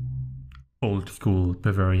very old school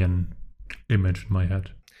Bavarian image in my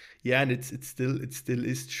head. Yeah, and it still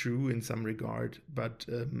is true in some regard, but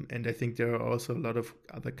and I think there are also a lot of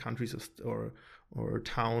other countries or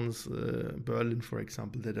towns, Berlin, for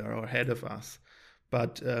example, that are ahead of us.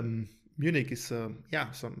 But Munich is a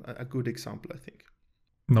good example, I think.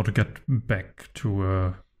 Now to get back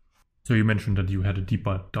to, so you mentioned that you had a deep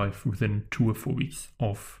dive within 2 or 4 weeks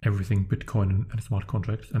of everything Bitcoin and smart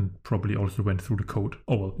contracts, and probably also went through the code.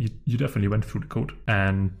 Oh, well, you definitely went through the code.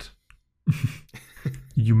 And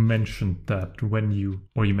you mentioned that you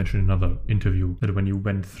mentioned in another interview that when you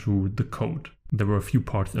went through the code, there were a few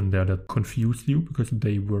parts in there that confused you because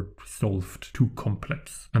they were solved too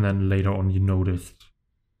complex. And then later on, you noticed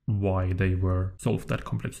why they were solved that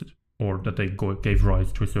complex, or that they gave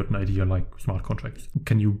rise to a certain idea like smart contracts.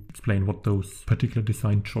 Can you explain what those particular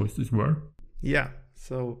design choices were? Yeah.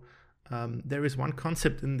 So there is one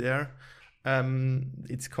concept in there.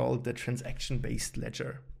 It's called the transaction-based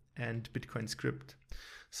ledger and Bitcoin script.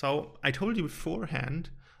 So I told you beforehand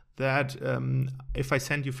that if I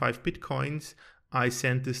send you 5 Bitcoins, I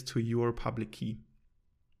send this to your public key.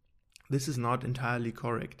 This is not entirely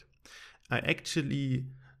correct. I actually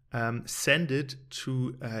send it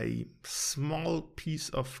to a small piece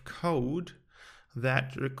of code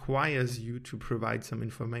that requires you to provide some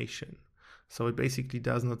information. So it basically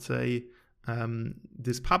does not say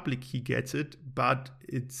this public key gets it, but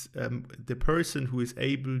it's the person who is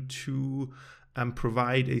able to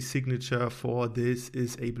provide a signature for this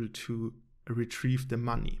is able to retrieve the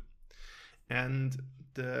money. And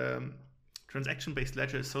the transaction-based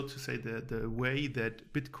ledger is, so to say, the way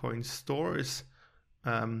that Bitcoin stores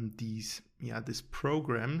these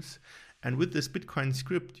programs. And with this Bitcoin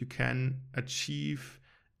script, you can achieve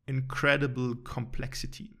incredible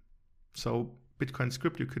complexity. So Bitcoin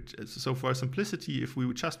script, so for simplicity, if we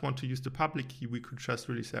would just want to use the public key, we could just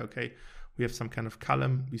really say, okay, we have some kind of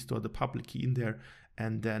column, we store the public key in there,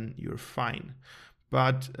 and then you're fine.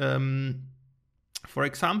 But for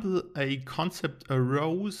example, a concept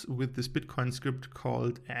arose with this Bitcoin script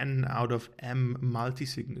called N out of M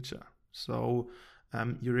multi-signature. So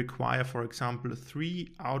you require, for example,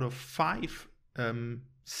 3 out of 5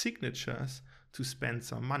 signatures to spend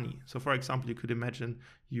some money. So, for example, you could imagine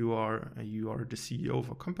you are the CEO of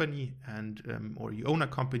a company, and or you own a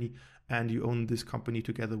company, and you own this company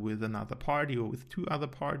together with another party or with 2 other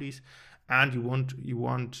parties, and you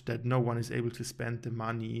want that no one is able to spend the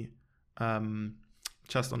money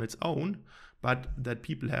just on its own, but that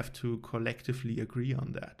people have to collectively agree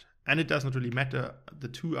on that. And it does not really matter the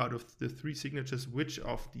 2 out of the 3 signatures, which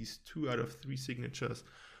of these 2 out of 3 signatures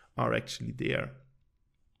are actually there.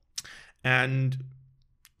 And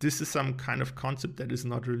this is some kind of concept that is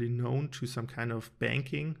not really known to some kind of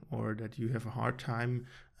banking, or that you have a hard time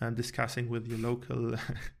discussing with your local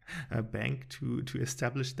bank to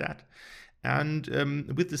establish that. And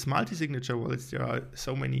with this multi-signature wallets, there are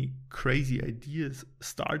so many crazy ideas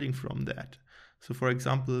starting from that. So, for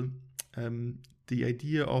example, the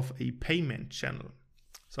idea of a payment channel.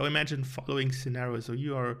 So imagine following scenario. So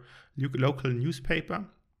you are a local newspaper,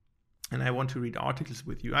 and I want to read articles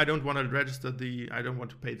with you. I don't want to I don't want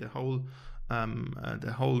to pay the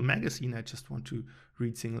whole magazine. I just want to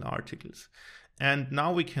read single articles. And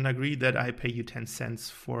now we can agree that I pay you 10 cents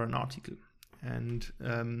for an article.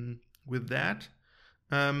 And with that,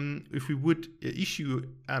 if we would issue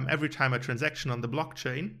every time a transaction on the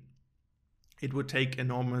blockchain, it would take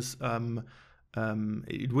enormous,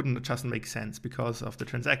 it wouldn't just make sense because of the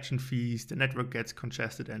transaction fees, the network gets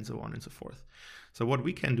congested, and so on and so forth. So what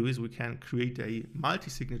we can do is we can create a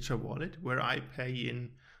multi-signature wallet where I pay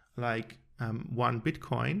in like 1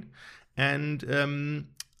 Bitcoin, and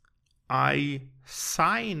I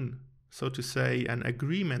sign, so to say, an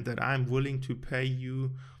agreement that I'm willing to pay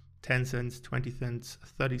you 10 cents, 20 cents,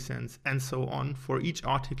 30 cents, and so on for each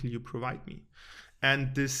article you provide me.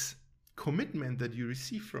 And this commitment that you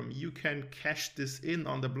receive from me, you can cash this in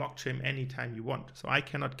on the blockchain anytime you want. So I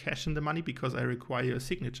cannot cash in the money because I require a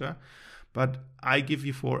signature, but I give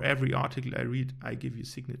you, for every article I read, I give you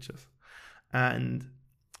signatures. And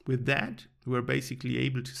with that, we're basically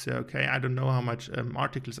able to say, okay, I don't know how much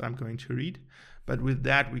articles I'm going to read, but with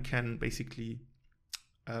that, we can basically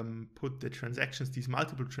put the transactions, these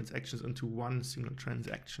multiple transactions, into one single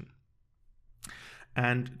transaction.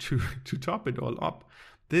 And to top it all up,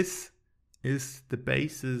 this is the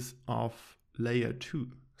basis of layer 2.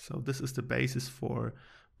 So this is the basis for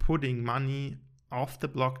putting money off the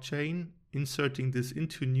blockchain, inserting this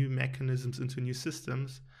into new mechanisms, into new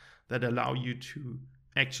systems that allow you to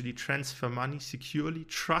actually transfer money securely,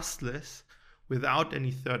 trustless, without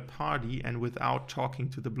any third party and without talking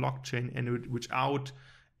to the blockchain, and without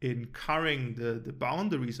incurring the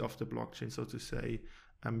boundaries of the blockchain, so to say.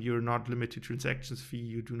 You're not limited transactions fee.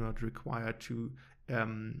 You do not require to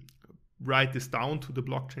write this down to the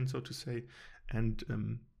blockchain, so to say, and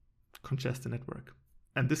congest the network.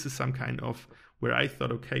 And this is some kind of where I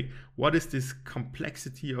thought, okay, what is this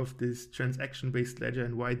complexity of this transaction-based ledger,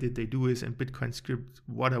 and why did they do this? And Bitcoin script,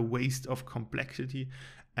 what a waste of complexity.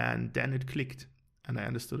 And then it clicked, and I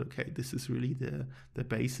understood, okay, this is really the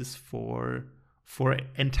basis for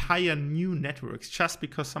entire new networks, just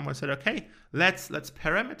because someone said, okay, let's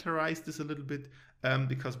parameterize this a little bit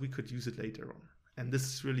because we could use it later on. And this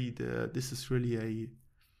is really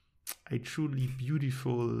a truly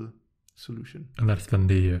beautiful solution. And that's then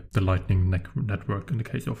the Lightning network in the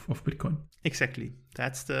case of Bitcoin. Exactly.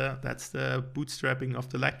 That's the bootstrapping of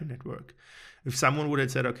the Lightning network. If someone would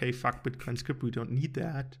have said, okay, fuck Bitcoin script, we don't need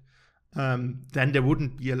that, then there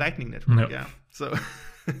wouldn't be a Lightning network. No. Yeah. So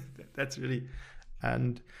that's really,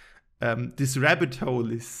 and this rabbit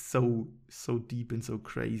hole is so deep and so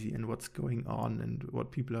crazy, and what's going on and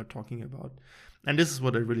what people are talking about. And this is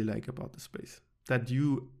what I really like about the space, that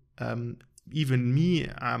you, even me,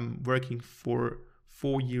 I'm working for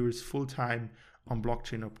 4 years full time on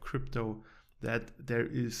blockchain or crypto, that there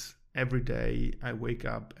is every day I wake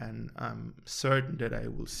up and I'm certain that I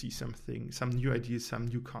will see something, some new ideas, some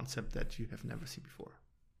new concept that you have never seen before.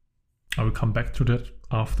 I will come back to that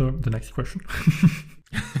after the next question.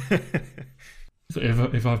 So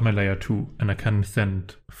if I have my layer 2 and I can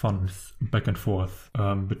send funds back and forth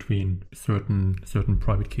between certain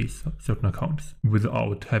private keys, certain accounts,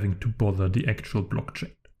 without having to bother the actual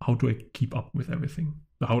blockchain, how do I keep up with everything?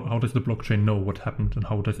 How does the blockchain know what happened, and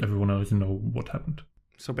how does everyone else know what happened?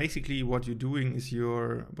 So basically what you're doing is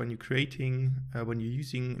when you're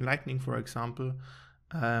using Lightning, for example,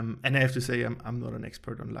 and I have to say I'm not an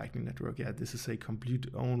expert on Lightning Network yet. This is a complete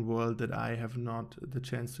own world that I have not the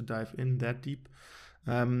chance to dive in that deep.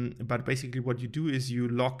 But basically what you do is you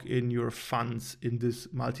lock in your funds in this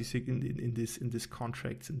multi-sig, in this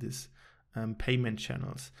contracts, in this payment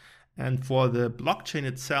channels. And for the blockchain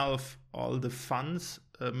itself, all the funds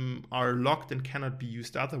are locked and cannot be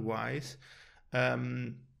used otherwise.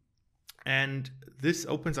 And this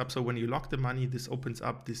opens up, so when you lock the money, this opens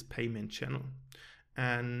up this payment channel.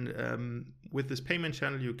 And with this payment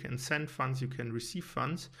channel, you can send funds, you can receive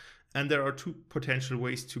funds, and there are two potential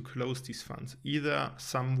ways to close these funds. Either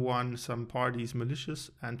some party is malicious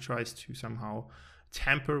and tries to somehow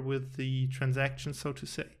tamper with the transaction, so to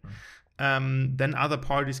say. Then other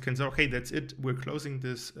parties can say, okay, that's it, we're closing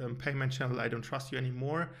this payment channel, I don't trust you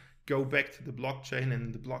anymore. Go back to the blockchain,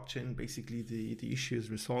 and the blockchain, basically the issue is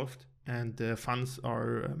resolved, and the funds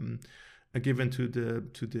are given to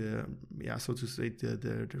the so to say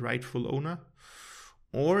the rightful owner.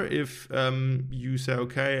 Or if you say,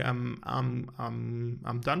 okay,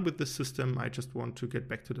 I'm done with this system, I just want to get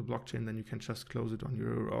back to the blockchain, then you can just close it on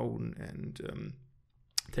your own and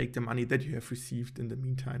take the money that you have received in the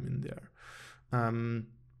meantime in there.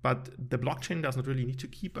 But the blockchain doesn't really need to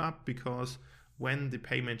keep up, because when the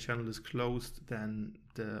payment channel is closed, then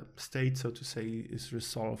the state, so to say, is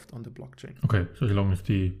resolved on the blockchain. Okay, so as long as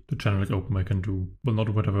the channel is open, I can do, well, not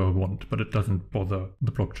whatever I want, but it doesn't bother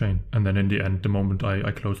the blockchain. And then in the end, the moment I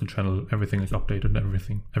close the channel, everything is updated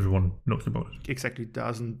and everyone knows about it. Exactly,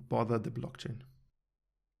 doesn't bother the blockchain.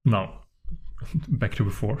 Now, back to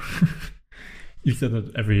before. You said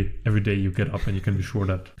that every day you get up and you can be sure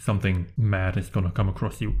that something mad is going to come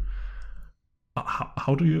across you.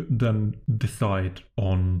 How do you then decide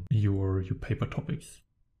on your paper topics,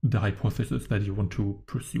 the hypothesis that you want to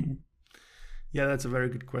pursue? Yeah, that's a very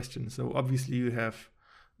good question. So obviously you have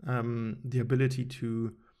the ability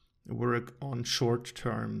to work on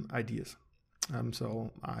short-term ideas.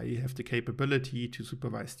 So I have the capability to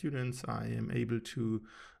supervise students. I am able to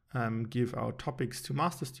give out topics to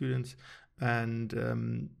master students.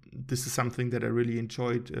 And this is something that I really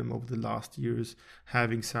enjoyed over the last years,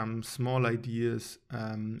 having some small ideas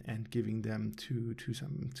and giving them to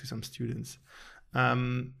some students.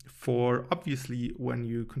 For obviously, when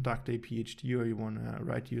you conduct a PhD or you want to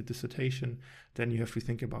write your dissertation, then you have to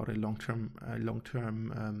think about a long-term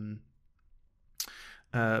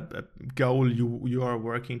goal you are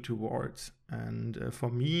working towards. And for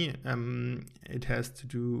me, it has to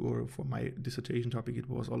do, or for my dissertation topic, it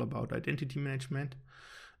was all about identity management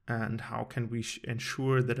and how can we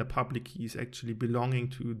ensure that a public key is actually belonging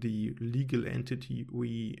to the legal entity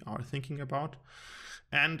we are thinking about.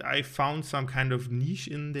 And I found some kind of niche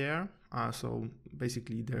in there. So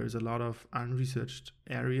basically, there's a lot of unresearched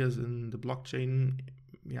areas in the blockchain,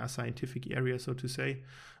 scientific area, so to say.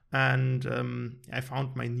 And I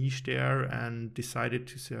found my niche there and decided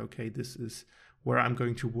to say, okay, this is where I'm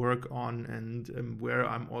going to work on, and where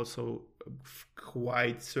I'm also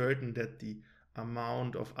quite certain that the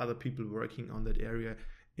amount of other people working on that area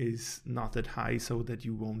is not that high, so that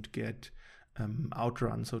you won't get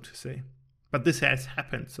outrun, so to say. But this has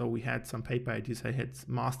happened. So we had some paper ideas. I had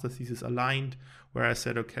master thesis aligned where I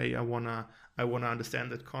said, okay, I wanna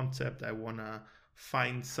understand that concept. I wanna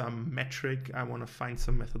find some metric. I wanna find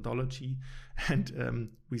some methodology.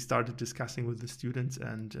 And we started discussing with the students.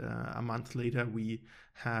 And a month later, we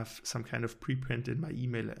have some kind of preprint in my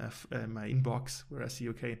email, my inbox, where I see,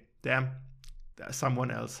 okay, damn,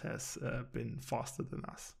 someone else has been faster than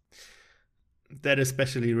us. That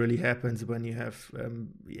especially really happens when you have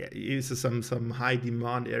some high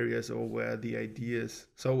demand areas, or where the ideas.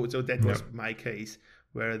 So that was my case,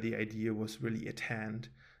 where the idea was really at hand,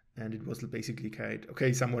 and it was basically kind of,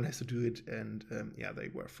 okay, someone has to do it, and they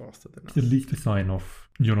were faster than us. At least a sign of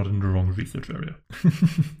you're not in the wrong research area.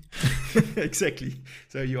 Exactly.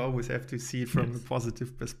 So you always have to see it from a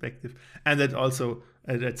positive perspective, and that's also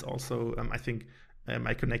I think.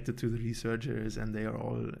 I connected to the researchers, and they are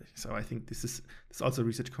all. So I think there's also a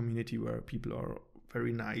research community where people are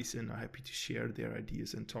very nice and are happy to share their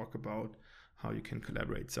ideas and talk about how you can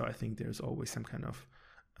collaborate. So I think there's always some kind of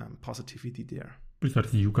positivity there.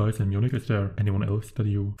 Besides you guys in Munich, is there anyone else that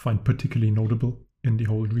you find particularly notable in the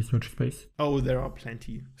whole research space? Oh, there are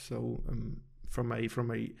plenty. So from a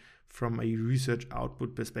research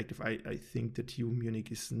output perspective, I think that TU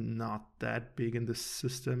Munich is not that big in the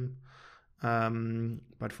system.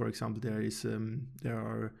 But for example, there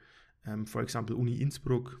are for example, Uni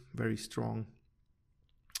Innsbruck, very strong.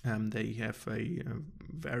 They have a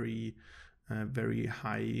very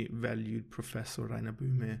high valued professor, Rainer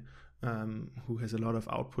Böhme, who has a lot of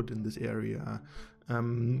output in this area.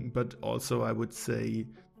 But also, I would say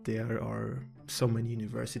there are so many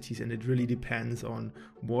universities, and it really depends on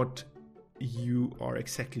what you are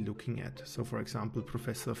exactly looking at. So, for example,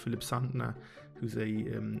 Professor Philipp Sandner, who's a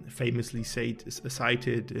famously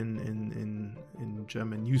cited in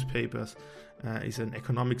German newspapers, is an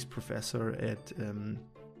economics professor at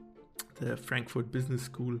the Frankfurt Business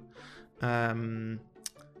School,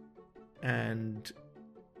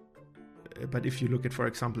 but if you look at, for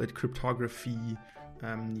example, at cryptography,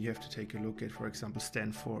 you have to take a look at, for example,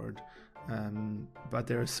 Stanford. But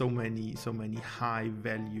there are so many high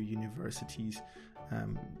value universities.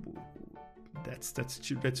 That's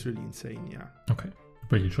really insane. Yeah. Okay,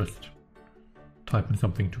 but you just type in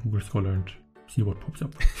something to Google Scholar and see what pops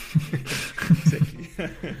up. Exactly.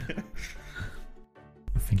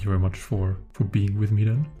 Thank you very much for being with me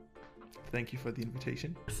then. Thank you for the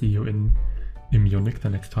invitation. See you in Munich the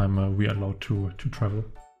next time we are allowed to travel.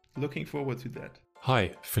 Looking forward to that.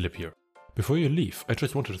 Hi, Philipp here. Before you leave, I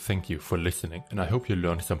just wanted to thank you for listening, and I hope you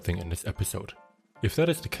learned something in this episode. If that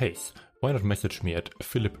is the case, why not message me at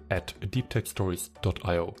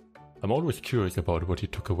philip@deeptechstories.io. I'm always curious about what you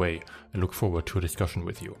took away and look forward to a discussion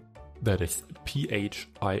with you. That is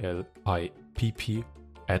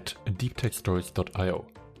philipp@deeptechstories.io.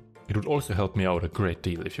 It would also help me out a great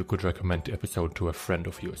deal if you could recommend the episode to a friend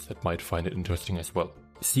of yours that might find it interesting as well.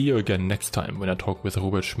 See you again next time when I talk with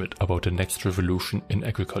Robert Schmidt about the next revolution in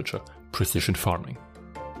agriculture, precision farming.